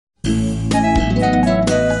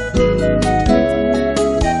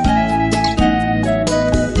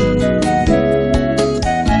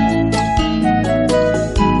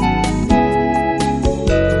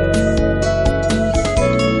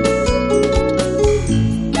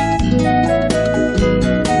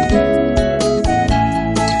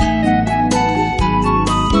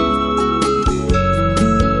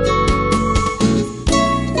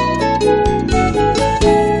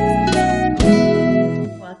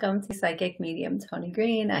welcome to Psychic Medium Toni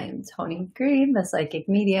Green. I am Toni Green, the Psychic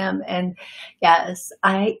Medium. And yes,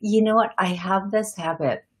 you know what? I have this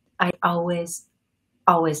habit. I always,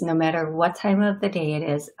 no matter what time of the day it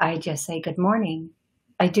is, I just say good morning.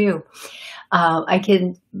 I do. I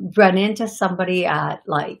can run into somebody at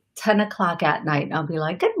like 10 o'clock at night and I'll be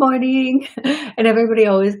like, good morning. And everybody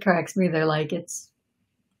always corrects me. They're like, it's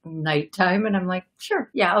nighttime. And I'm like, sure.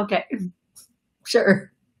 Yeah. Okay.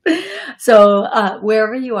 Sure. So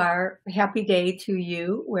wherever you are, happy day to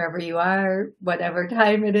you. Wherever you are, whatever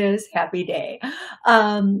time it is, happy day.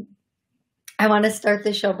 I want to start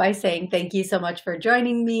the show by saying thank you so much for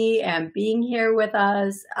joining me and being here with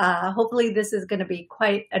us. Hopefully this is going to be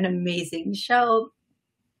quite an amazing show.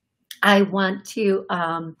 I want to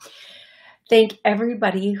thank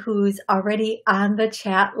everybody who's already on the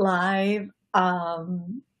chat live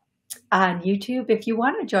on YouTube. If you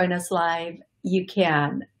want to join us live, you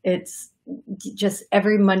can. It's just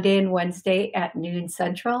every Monday and Wednesday at noon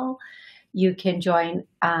Central. You can join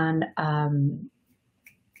on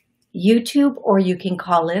YouTube, or you can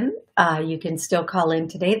call in. You can still call in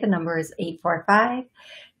today. The number is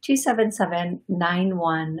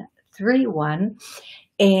 845-277-9131.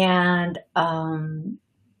 And I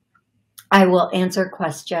will answer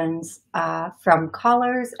questions from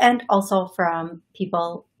callers and also from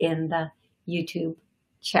people in the YouTube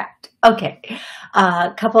chat. Okay,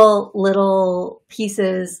 a couple little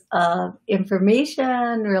pieces of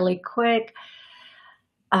information really quick.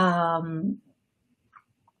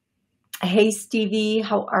 Hey, Stevie,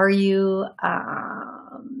 how are you?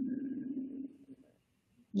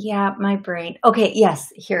 Yeah, my brain. Okay,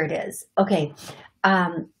 yes, here it is. Okay.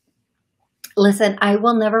 Listen, I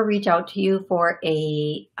will never reach out to you for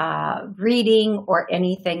a reading or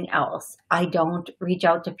anything else. I don't reach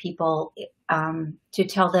out to people to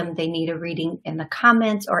tell them they need a reading in the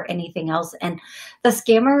comments or anything else. And the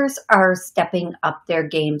scammers are stepping up their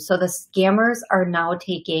game. So the scammers are now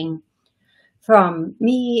taking from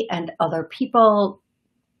me and other people.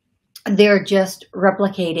 They're just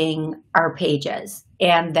replicating our pages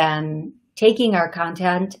and then taking our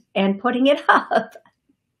content and putting it up.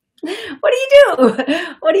 What do you do?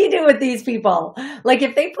 What do you do with these people? Like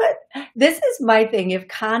if they put, this is my thing. If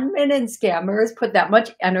con men and scammers put that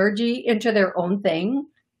much energy into their own thing,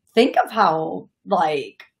 think of how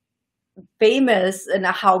like famous and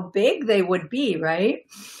how big they would be, right?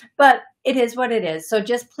 But it is what it is. So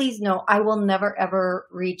just please know, I will never ever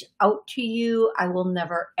reach out to you. I will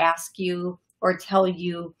never ask you or tell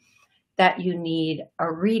you that you need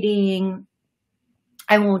a reading.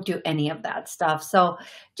 I won't do any of that stuff. So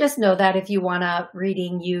just know that if you want a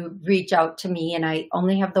reading, you reach out to me. And I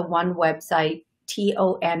only have the one website,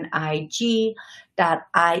 tonig.info.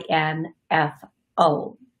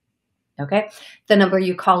 Okay. The number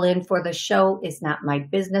you call in for the show is not my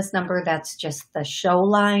business number. That's just the show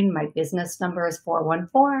line. My business number is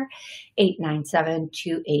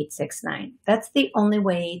 414-897-2869. That's the only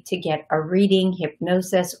way to get a reading,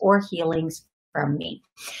 hypnosis, or healings from me.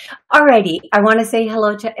 Alrighty, I want to say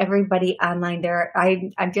hello to everybody online there.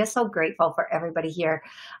 I'm just so grateful for everybody here.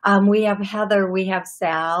 We have Heather, we have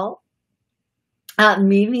Sal,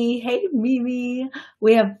 Mimi, hey Mimi,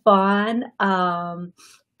 we have Fawn,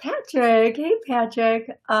 Patrick, hey Patrick,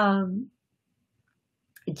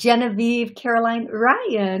 Genevieve, Caroline,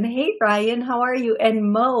 Ryan, hey Ryan, how are you?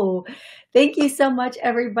 And Mo, thank you so much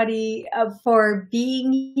everybody for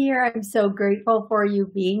being here. I'm so grateful for you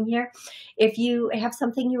being here. If you have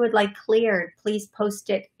something you would like cleared, please post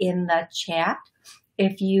it in the chat.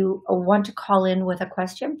 If you want to call in with a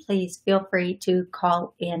question, please feel free to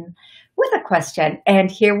call in with a question. And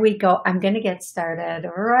here we go. I'm going to get started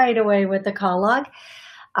right away with the call log.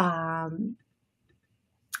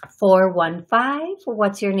 415,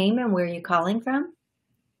 what's your name and where are you calling from?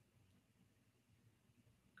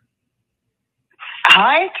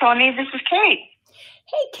 Hi, Toni. This is Kate.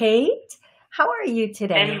 Hey, Kate. How are you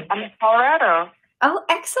today? I'm in Colorado. Oh,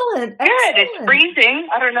 excellent. Good. Excellent. It's freezing.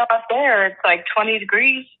 I don't know up there. It's like 20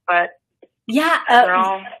 degrees, but yeah,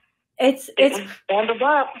 it's bundled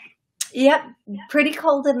up. Yep, pretty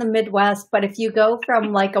cold in the Midwest, but if you go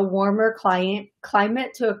from like a warmer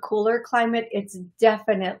climate to a cooler climate, it's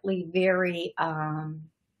definitely very,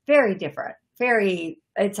 very different.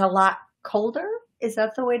 It's a lot colder. Is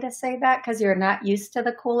that the way to say that? Because you're not used to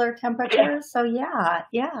the cooler temperatures. So yeah.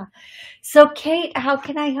 So Kate, how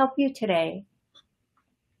can I help you today?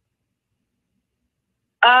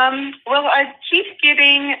 Well, I keep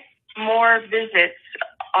getting more visits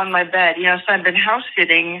on my bed, so I've been house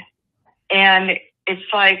sitting. And it's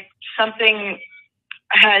like something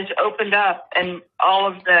has opened up and all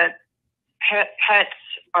of the pets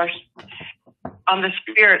are on the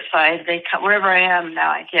spirit side, they come wherever I am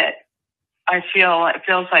now. It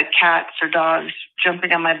feels like cats or dogs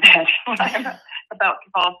jumping on my bed when I'm about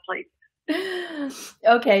to fall asleep.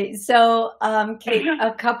 Okay, so Kate,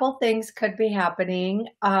 a couple things could be happening.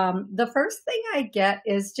 The first thing I get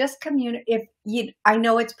is just communicate. I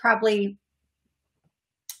know it's probably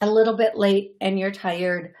a little bit late and you're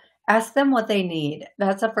tired. Ask them what they need.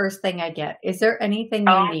 That's the first thing I get. Is there anything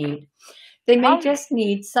you need? They may just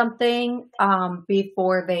need something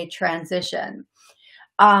before they transition.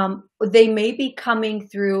 They may be coming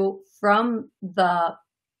through from the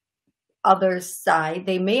other side.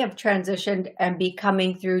 They may have transitioned and be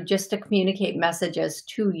coming through just to communicate messages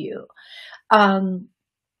to you. I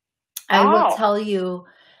will tell you,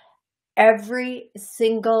 every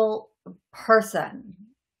single person,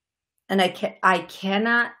 and I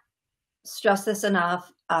cannot stress this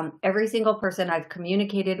enough, every single person I've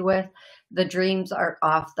communicated with, the dreams are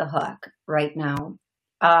off the hook right now.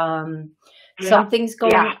 Something's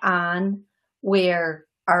going on where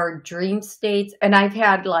our dream states, and I've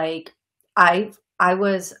had I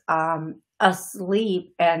was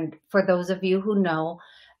asleep, and for those of you who know,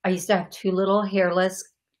 I used to have two little hairless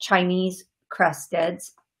Chinese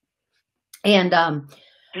cresteds, and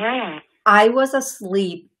I was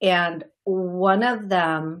asleep, and one of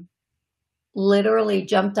them literally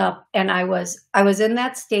jumped up, and I was in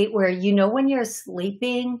that state where, when you're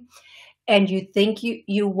sleeping and you think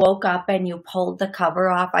you woke up and you pulled the cover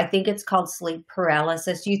off. I think it's called sleep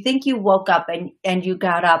paralysis. You think you woke up and you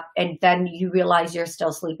got up, and then you realize you're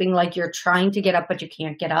still sleeping, like you're trying to get up, but you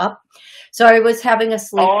can't get up. So I was having a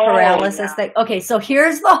sleep paralysis thing. Okay, so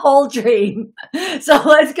here's the whole dream. So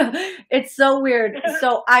let's go. It's so weird.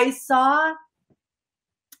 So I saw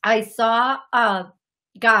a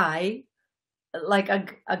guy, like a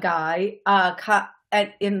guy,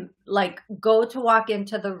 go to walk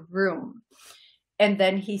into the room, and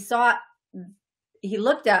then he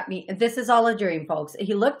looked at me, and this is all a dream, folks.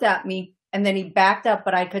 He looked at me, and then he backed up,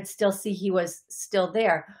 but I could still see he was still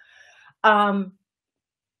there. And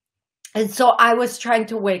so I was trying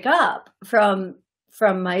to wake up from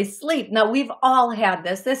my sleep. Now, we've all had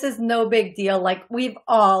this. This is no big deal. Like, we've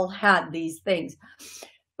all had these things.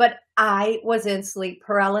 But I was in sleep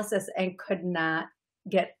paralysis and could not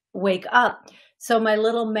wake up. So my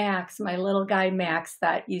little guy Max,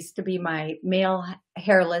 that used to be my male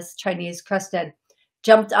hairless Chinese crested,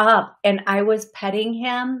 jumped up, and I was petting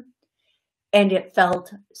him, and it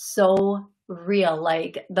felt so real.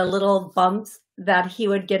 Like the little bumps that he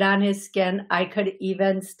would get on his skin, I could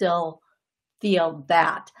even still feel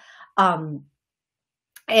that. I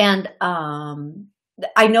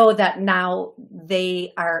know that now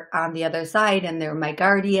they are on the other side, and they're my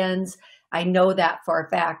guardians. I know that for a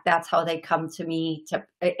fact. That's how they come to me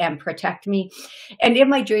and protect me. And in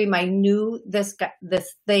my dream, I knew this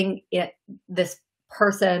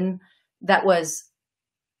person that was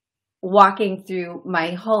walking through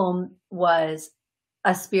my home was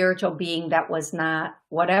a spiritual being that was not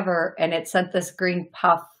whatever. And it sent this green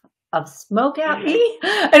puff of smoke at me.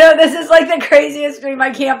 I know this is like the craziest dream. I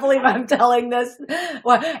can't believe I'm telling this.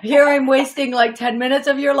 Well, here I'm wasting like 10 minutes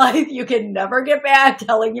of your life. You can never get back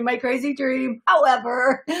telling you my crazy dream.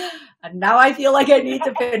 However, and now I feel like I need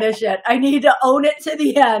to finish it. I need to own it to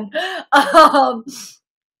the end.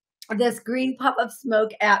 This green puff of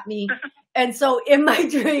smoke at me. And so in my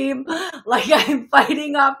dream, like, I'm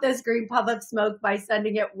fighting off this green puff of smoke by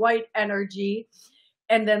sending it white energy,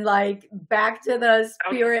 and then like back to the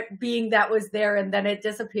spirit being that was there, and then it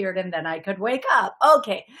disappeared, and then I could wake up.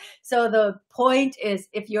 Okay. So the point is,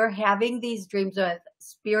 if you're having these dreams with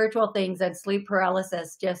spiritual things and sleep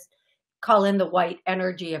paralysis, just call in the white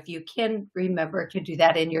energy if you can remember to do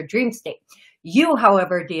that in your dream state. You,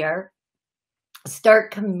 however, dear,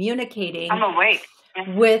 start communicating. I'm awake.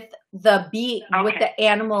 With the with the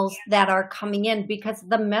animals that are coming in, because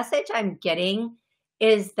the message I'm getting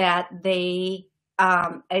is that they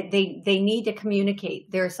need to communicate.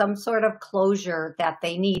 There's some sort of closure that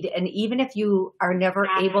they need. And even if you are never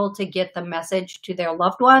able to get the message to their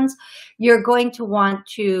loved ones, you're going to want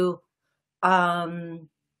to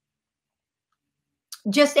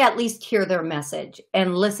just at least hear their message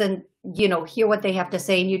and listen, hear what they have to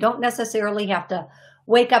say. And you don't necessarily have to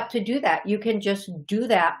wake up to do that. You can just do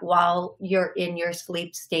that while you're in your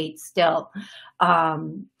sleep state still.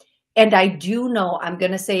 And I do know, I'm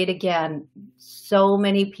going to say it again, so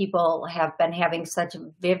many people have been having such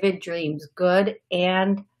vivid dreams, good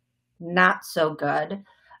and not so good.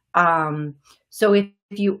 So if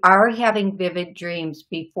you are having vivid dreams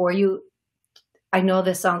I know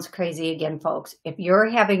this sounds crazy again, folks. If you're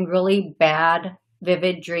having really bad,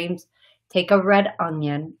 vivid dreams, take a red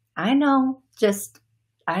onion I know.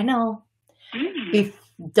 I know. Mm.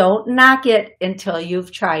 Don't knock it until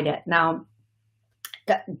you've tried it. Now,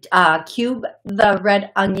 cube the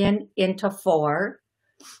red onion into four,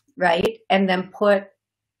 right? And then put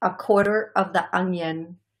a quarter of the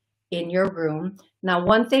onion in your room. Now,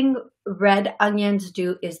 one thing red onions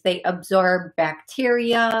do is they absorb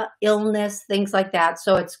bacteria, illness, things like that.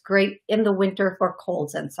 So it's great in the winter for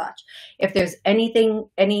colds and such. If there's anything,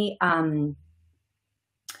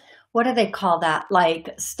 what do they call that?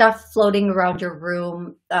 Like stuff floating around your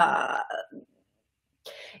room,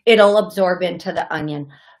 it'll absorb into the onion.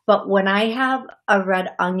 But when I have a red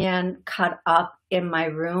onion cut up in my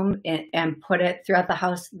room and put it throughout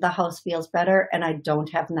the house feels better and I don't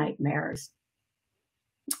have nightmares.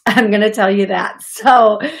 I'm going to tell you that.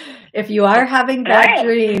 So if you are having bad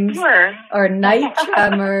dreams Sure. or night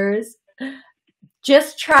tremors,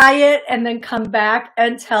 just try it and then come back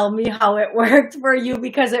and tell me how it worked for you,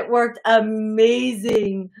 because it worked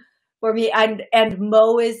amazing for me. And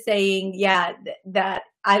Mo is saying, yeah, that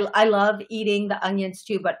I love eating the onions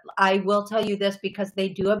too, but I will tell you this, because they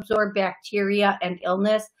do absorb bacteria and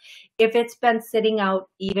illness. If it's been sitting out,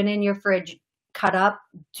 even in your fridge, cut up,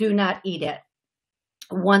 do not eat it.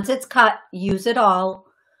 Once it's cut, use it all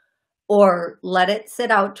or let it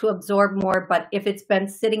sit out to absorb more. But if it's been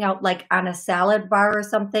sitting out like on a salad bar or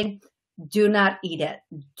something, do not eat it.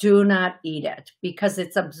 Do not eat it, because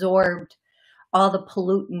it's absorbed all the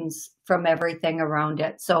pollutants from everything around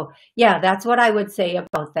it. So yeah, that's what I would say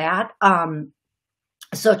about that.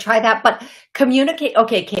 So try that, but communicate.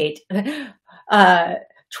 Okay, Kate,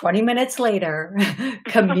 20 minutes later,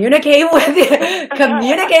 communicate with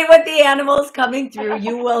the animals coming through.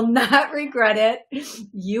 You will not regret it.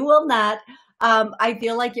 You will not. I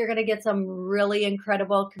feel like you're going to get some really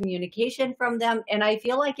incredible communication from them. And I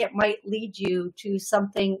feel like it might lead you to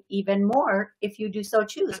something even more if you do so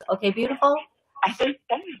choose. Okay, beautiful. I think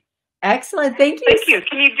so. Excellent. Thank you. Thank you.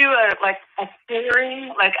 Can you do a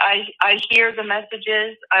clearing? Like I hear the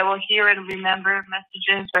messages. I will hear and remember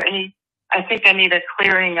messages or any. I think I need a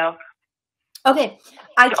clearing of. Okay,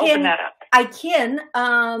 I open that up. I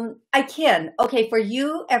can. Okay, for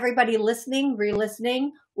you, everybody listening,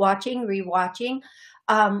 re-listening, watching, re-watching,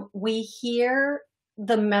 we hear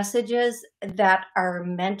the messages that are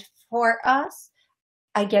meant for us.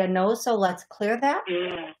 I get a no, so let's clear that.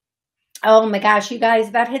 Mm. Oh my gosh, you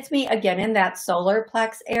guys, that hits me again in that solar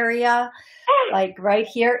plex area, like right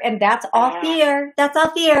here. And that's all fear. That's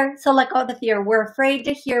all fear. So let go of the fear. We're afraid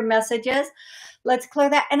to hear messages. Let's clear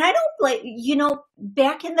that. And I don't blame,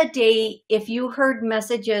 back in the day, if you heard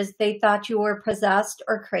messages, they thought you were possessed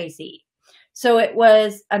or crazy. So it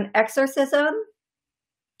was an exorcism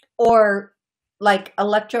or like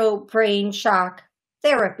electro brain shock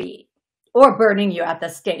therapy, or burning you at the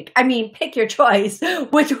stake. I mean, pick your choice,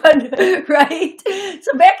 which one, right?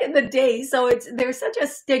 So back in the day, there's such a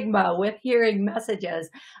stigma with hearing messages.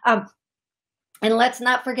 And let's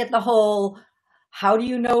not forget the whole, how do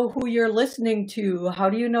you know who you're listening to? How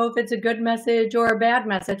do you know if it's a good message or a bad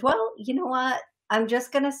message? Well, you know what? I'm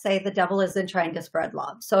just going to say the devil isn't trying to spread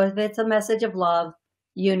love. So if it's a message of love,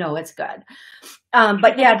 it's good.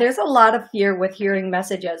 But yeah, there's a lot of fear with hearing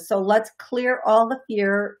messages. So let's clear all the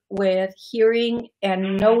fear with hearing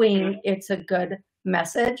and knowing it's a good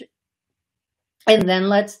message. And then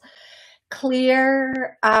let's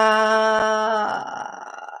clear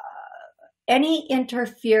any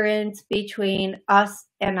interference between us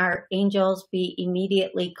and our angels be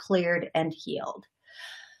immediately cleared and healed.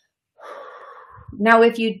 Now,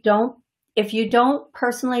 if you don't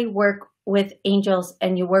personally work with angels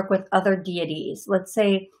and you work with other deities, let's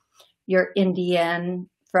say you're Indian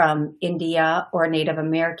from India or Native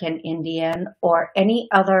American Indian or any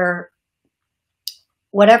other,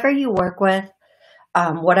 whatever you work with,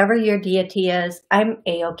 whatever your deity is, I'm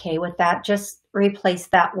A-okay with that. Just replace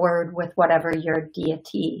that word with whatever your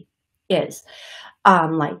deity is.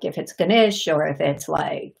 Like if it's Ganesh, or if it's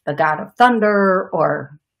like the god of thunder,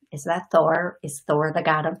 or is that Thor? Is Thor the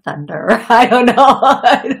god of thunder? I don't know.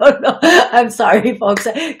 I'm sorry, folks.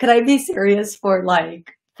 Could I be serious for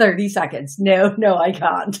like 30 seconds? No, I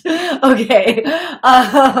can't. Okay.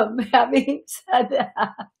 Having said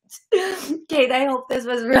that, Kate, I hope this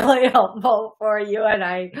was really helpful for you. And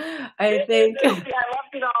I think. Yeah, I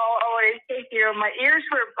loved it all. Always. Thank you. My ears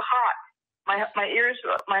were hot. My ears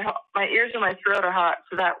and my throat are hot.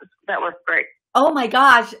 So that was great. Oh my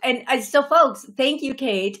gosh. And so folks, thank you,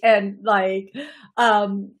 Kate. And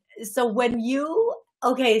so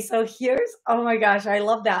so here's, oh my gosh, I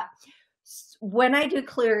love that. When I do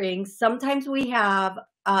clearings, sometimes we have,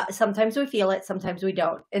 sometimes we feel it, sometimes we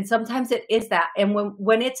don't. And sometimes it is that. And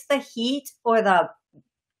when it's the heat or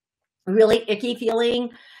really icky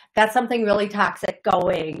feeling, that's something really toxic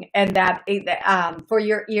going, and that for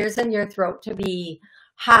your ears and your throat to be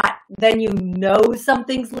hot, then you know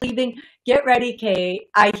something's leaving. Get ready, Kate.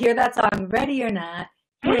 I hear that song, Ready or Not.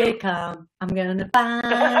 Here it come. I'm gonna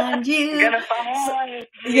find you. Gonna find you.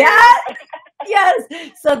 Yeah, yes.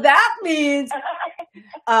 So that means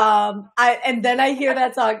and then I hear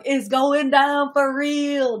that song is going down for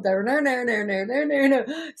real.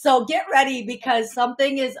 So get ready, because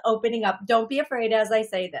something is opening up. Don't be afraid as I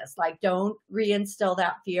say this. Like, don't reinstill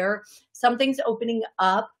that fear. Something's opening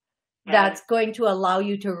up that's going to allow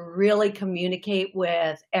you to really communicate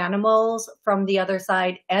with animals from the other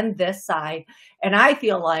side and this side. And I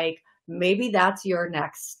feel like maybe that's your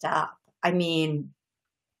next step. I mean,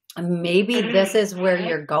 maybe this is where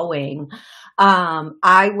you're going.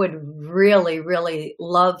 I would really, really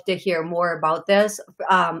love to hear more about this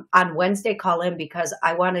on Wednesday. Call in, because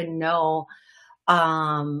I want to know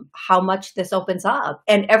how much this opens up.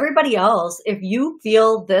 And everybody else, if you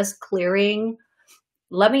feel this clearing,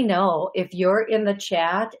 let me know. If you're in the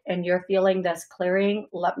chat and you're feeling this clearing,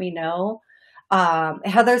 let me know.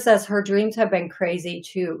 Heather says her dreams have been crazy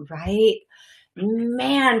too, right?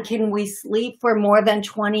 Man, can we sleep for more than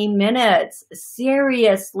 20 minutes?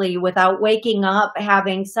 Seriously, without waking up,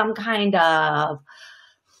 having some kind of,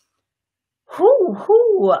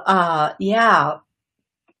 yeah.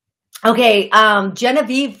 Okay,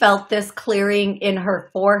 Genevieve felt this clearing in her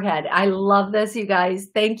forehead. I love this, you guys.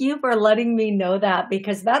 Thank you for letting me know that,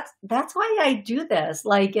 because that's why I do this.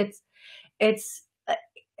 Like, it's,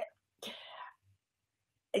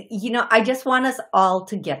 I just want us all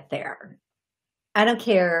to get there. I don't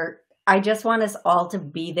care. I just want us all to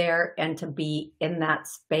be there and to be in that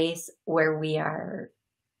space where we are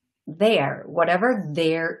there, whatever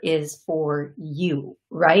there is for you,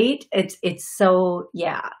 right? It's so,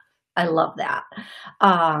 yeah, I love that.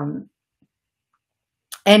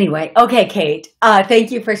 Anyway, okay, Kate,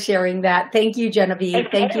 thank you for sharing that. Thank you, Genevieve.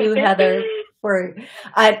 Thank you, Heather, for,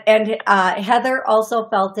 and Heather also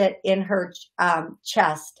felt it in her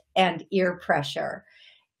chest and ear pressure.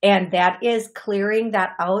 And that is clearing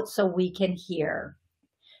that out so we can hear.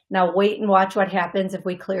 Now wait and watch what happens if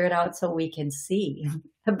we clear it out so we can see.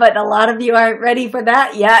 But a lot of you aren't ready for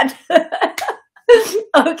that yet.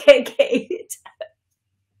 Okay, Kate.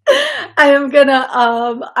 I'm gonna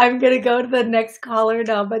go to the next caller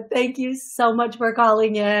now, but thank you so much for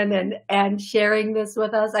calling in and sharing this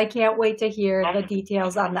with us. I can't wait to hear the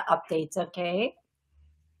details on the updates, okay?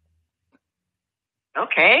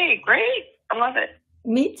 Okay, great. I love it.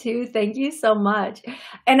 Me too. Thank you so much.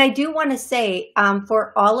 And I do want to say,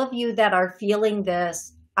 for all of you that are feeling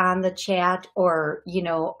this on the chat or,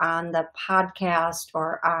 on the podcast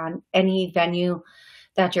or on any venue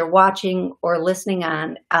that you're watching or listening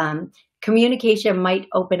on, communication might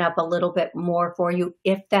open up a little bit more for you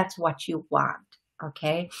if that's what you want.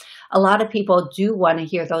 Okay. A lot of people do want to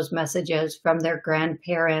hear those messages from their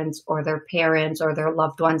grandparents or their parents or their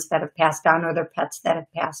loved ones that have passed on or their pets that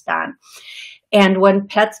have passed on. And when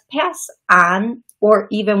pets pass on, or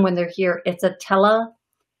even when they're here, it's a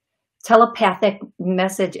telepathic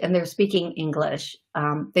message, and they're speaking English.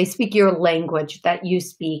 They speak your language that you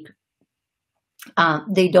speak.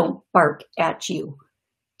 They don't bark at you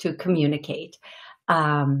to communicate.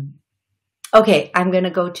 Okay, I'm going to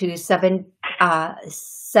go to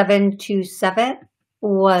 727.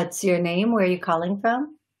 What's your name? Where are you calling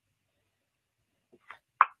from?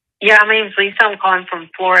 Yeah, my name's Lisa. I'm calling from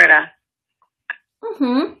Florida.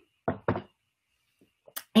 Mm-hmm.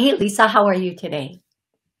 Hey, Lisa, how are you today?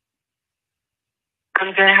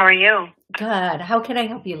 I'm good. How are you? Good. How can I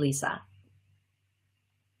help you, Lisa?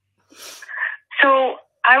 So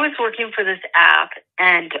I was working for this app,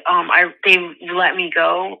 and they let me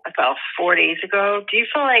go about 4 days ago. Do you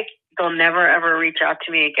feel like they'll never ever reach out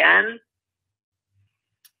to me again?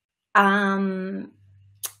 I'm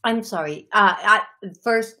sorry.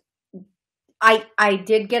 First, I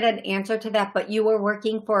did get an answer to that, but you were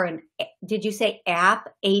working for did you say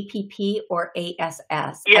app, APP, or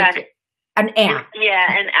ASS? Yeah. An app.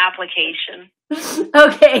 Yeah, an application.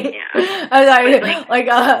 Okay.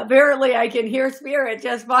 Yeah. Apparently I can hear spirit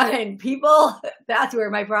just fine. People, that's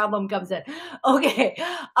where my problem comes in. Okay.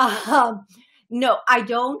 No, I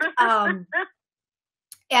don't.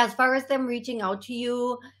 As far as them reaching out to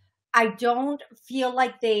you, I don't feel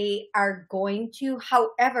like they are going to.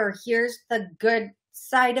 However, here's the good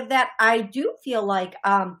side of that. I do feel like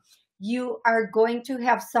you are going to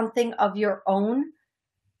have something of your own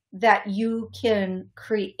that you can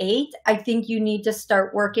create, I think you need to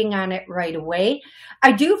start working on it right away.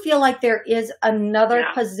 I do feel like there is another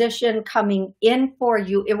position coming in for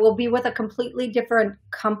you. It will be with a completely different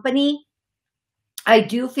company. I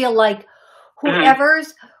do feel like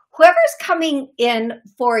whoever's coming in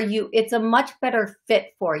for you, it's a much better fit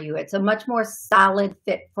for you. It's a much more solid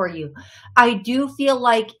fit for you. I do feel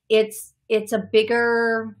like it's a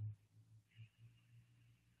bigger,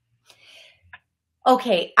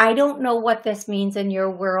 okay, I don't know what this means in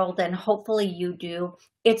your world, and hopefully you do.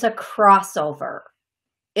 It's a crossover.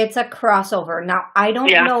 It's a crossover. Now, I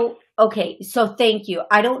don't know. Okay, so thank you.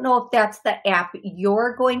 I don't know if that's the app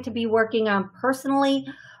you're going to be working on personally,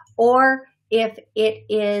 or if it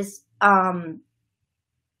is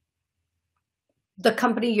the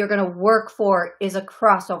company you're going to work for is a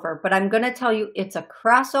crossover. But I'm going to tell you it's a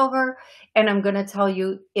crossover, and I'm going to tell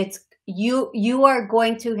you it's you are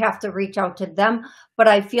going to have to reach out to them, but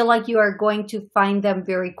I feel like you are going to find them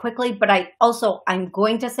very quickly. But I'm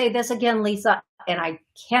going to say this again, Lisa, and I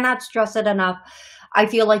cannot stress it enough. I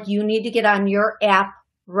feel like you need to get on your app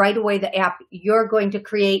right away, the app you're going to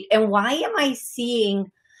create. And why am I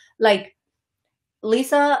seeing, like,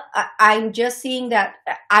 Lisa, I'm just seeing that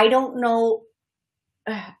I don't know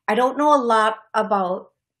a lot about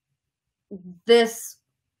this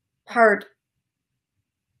part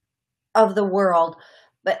of the world,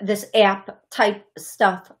 but this app type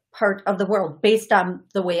stuff part of the world, based on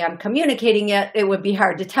the way I'm communicating it, it would be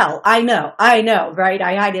hard to tell. I know, right?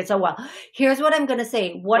 I hide it so well. Here's what I'm going to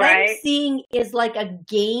say. What I'm seeing is like a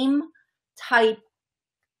game type.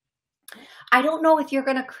 I don't know if you're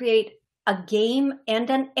going to create a game and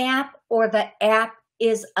an app, or the app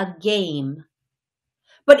is a game.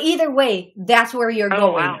 But either way, that's where you're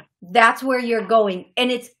going. Wow. That's where you're going.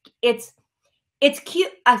 And it's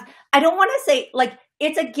cute. I don't want to say like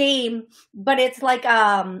it's a game, but it's like,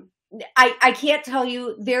 I can't tell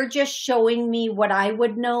you. They're just showing me what I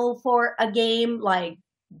would know for a game. Like,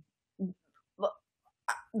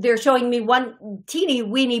 they're showing me one teeny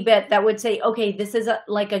weeny bit that would say, okay, this is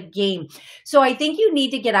like a game. So I think you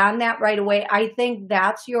need to get on that right away. I think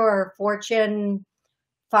that's your Fortune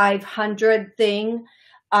 500 thing.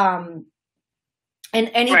 And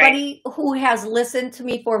anybody who has listened to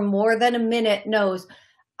me for more than a minute knows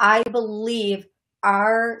I believe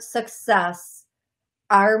our success,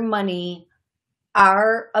 our money,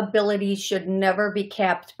 our ability should never be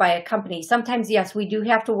capped by a company. Sometimes, yes, we do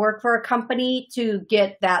have to work for a company to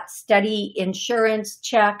get that steady insurance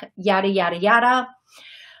check, yada, yada, yada.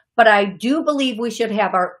 But I do believe we should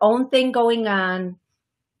have our own thing going on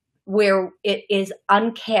where it is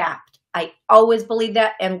uncapped. I always believe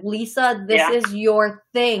that. And Lisa, this is your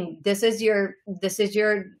thing. This is your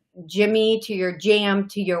Jimmy to your jam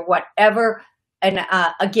to your whatever. And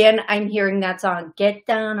again, I'm hearing that song, Get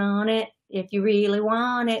Down on It. If you really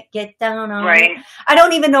want it, get down on it. I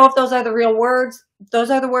don't even know if those are the real words. Those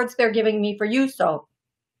are the words they're giving me for you. So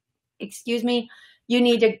excuse me, you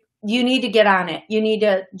need to get on it. You need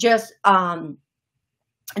to just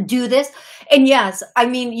do this. And yes, I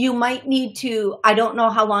mean, you might need to, I don't know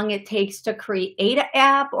how long it takes to create an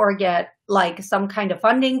app or get like some kind of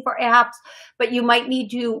funding for apps, but you might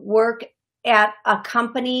need to work at a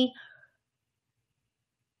company.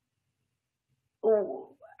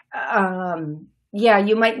 Yeah,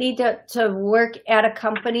 you might need to work at a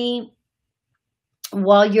company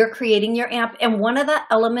while you're creating your app. And one of the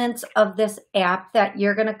elements of this app that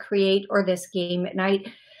you're going to create, or this game, and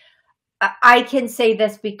I can say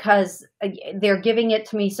this because they're giving it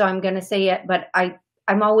to me, so I'm going to say it, but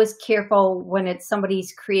I'm always careful when it's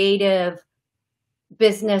somebody's creative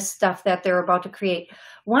business stuff that they're about to create.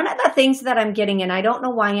 One of the things that I'm getting, and I don't know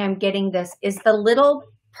why I'm getting this, is the little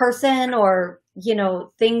person or, you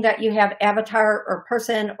know, thing that you have, avatar or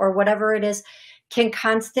person or whatever it is, can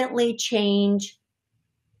constantly change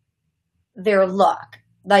their look.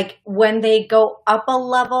 Like when they go up a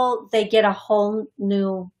level, they get a whole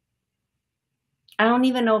new, I don't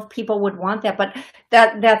even know if people would want that, but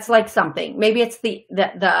that's like something. Maybe it's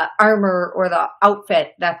the armor or the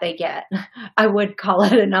outfit that they get. I would call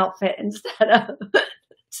it an outfit instead of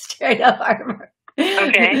straight up armor.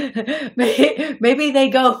 Okay. Maybe they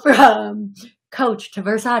go from Coach to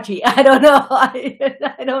Versace. I don't know.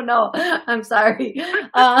 I don't know. I'm sorry.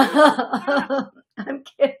 I'm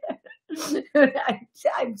kidding.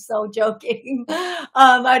 I'm so joking.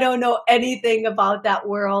 I don't know anything about that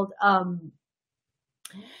world.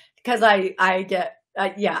 Because I get,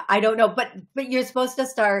 yeah, I don't know, but you're supposed to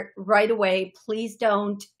start right away. Please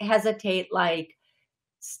don't hesitate. Like,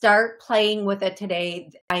 start playing with it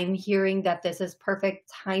today. I'm hearing that this is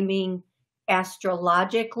perfect timing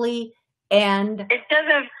astrologically And it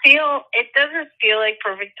doesn't feel like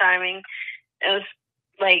perfect timing. It was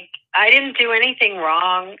like I didn't do anything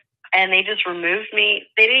wrong, and they just removed me.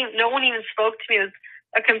 No one even spoke to me. It was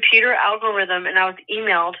a computer algorithm, and I was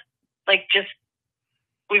emailed like, just,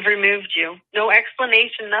 we've removed you. No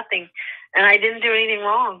explanation, nothing. And I didn't do anything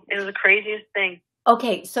wrong. It was the craziest thing.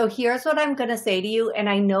 Okay, so here's what I'm going to say to you, and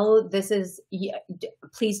I know this is,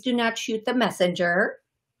 please do not shoot the messenger,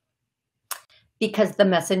 because the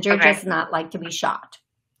messenger does not like to be shot.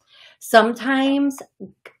 Sometimes,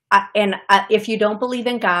 if you don't believe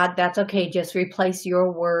in God, that's okay. Just replace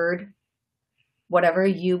your word, whatever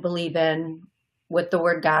you believe in, with the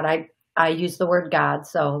word God. I use the word God,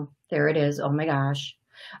 so there it is. Oh my gosh.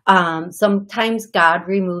 Sometimes God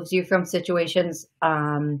removes you from situations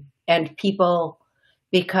and people,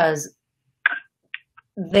 because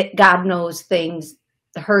God knows things,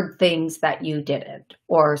 heard things that you didn't,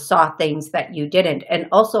 or saw things that you didn't. And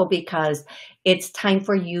also because it's time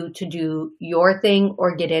for you to do your thing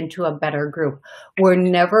or get into a better group. We're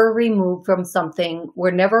never removed from something.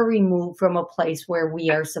 We're never removed from a place where we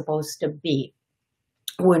are supposed to be.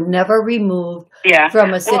 We're never removed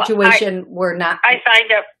from a situation we're not. I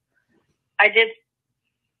signed up. I did.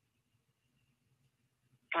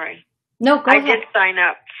 Sorry. No, go ahead. I did sign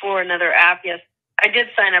up for another app. Yes. I did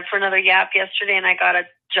sign up for another app yesterday, and I got a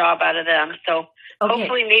job out of them. So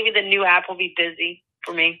hopefully maybe the new app will be busy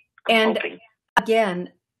for me. And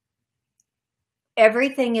again,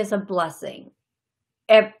 everything is a blessing.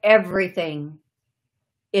 Everything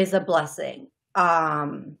is a blessing.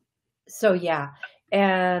 So yeah.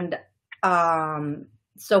 And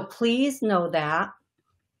so please know that.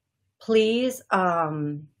 Please.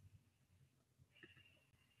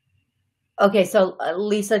 Okay, so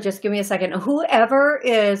Lisa, just give me a second. Whoever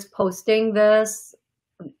is posting this,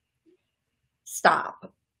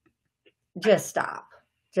 stop. Just stop.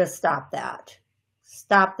 Just stop that.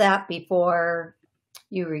 Stop that before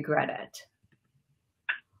you regret it.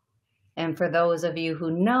 And for those of you who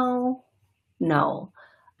know.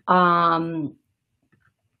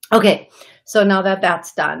 Okay, so now that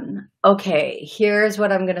that's done. Okay, here's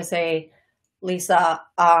what I'm going to say, Lisa.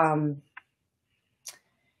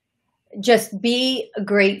 Just be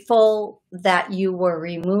grateful that you were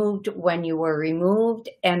removed when you were removed,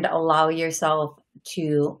 and allow yourself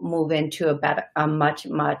to move into a much,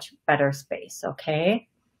 much better space. Okay.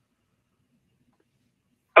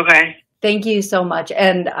 Okay. Thank you so much.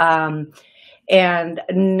 And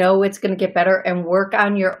know it's going to get better, and work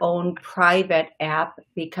on your own private app,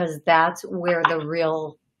 because that's where the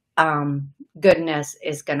real goodness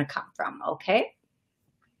is going to come from. Okay.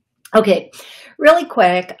 Okay, really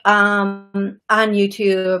quick, on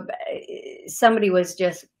YouTube, somebody was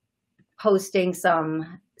just posting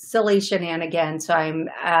some silly shenanigans, so I'm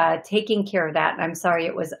taking care of that. And I'm sorry,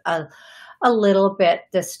 it was a little bit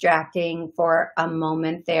distracting for a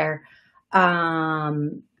moment there.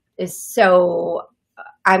 So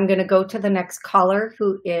I'm going to go to the next caller,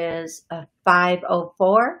 who is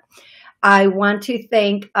 504. I want to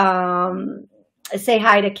say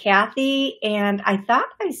hi to Kathy, and I thought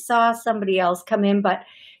I saw somebody else come in, but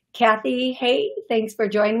Kathy, hey, thanks for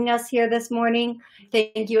joining us here this morning.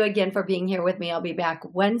 Thank you again for being here with me. I'll be back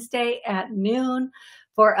Wednesday at noon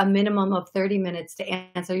for a minimum of 30 minutes to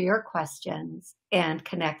answer your questions and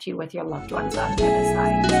connect you with your loved ones on the other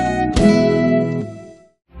side.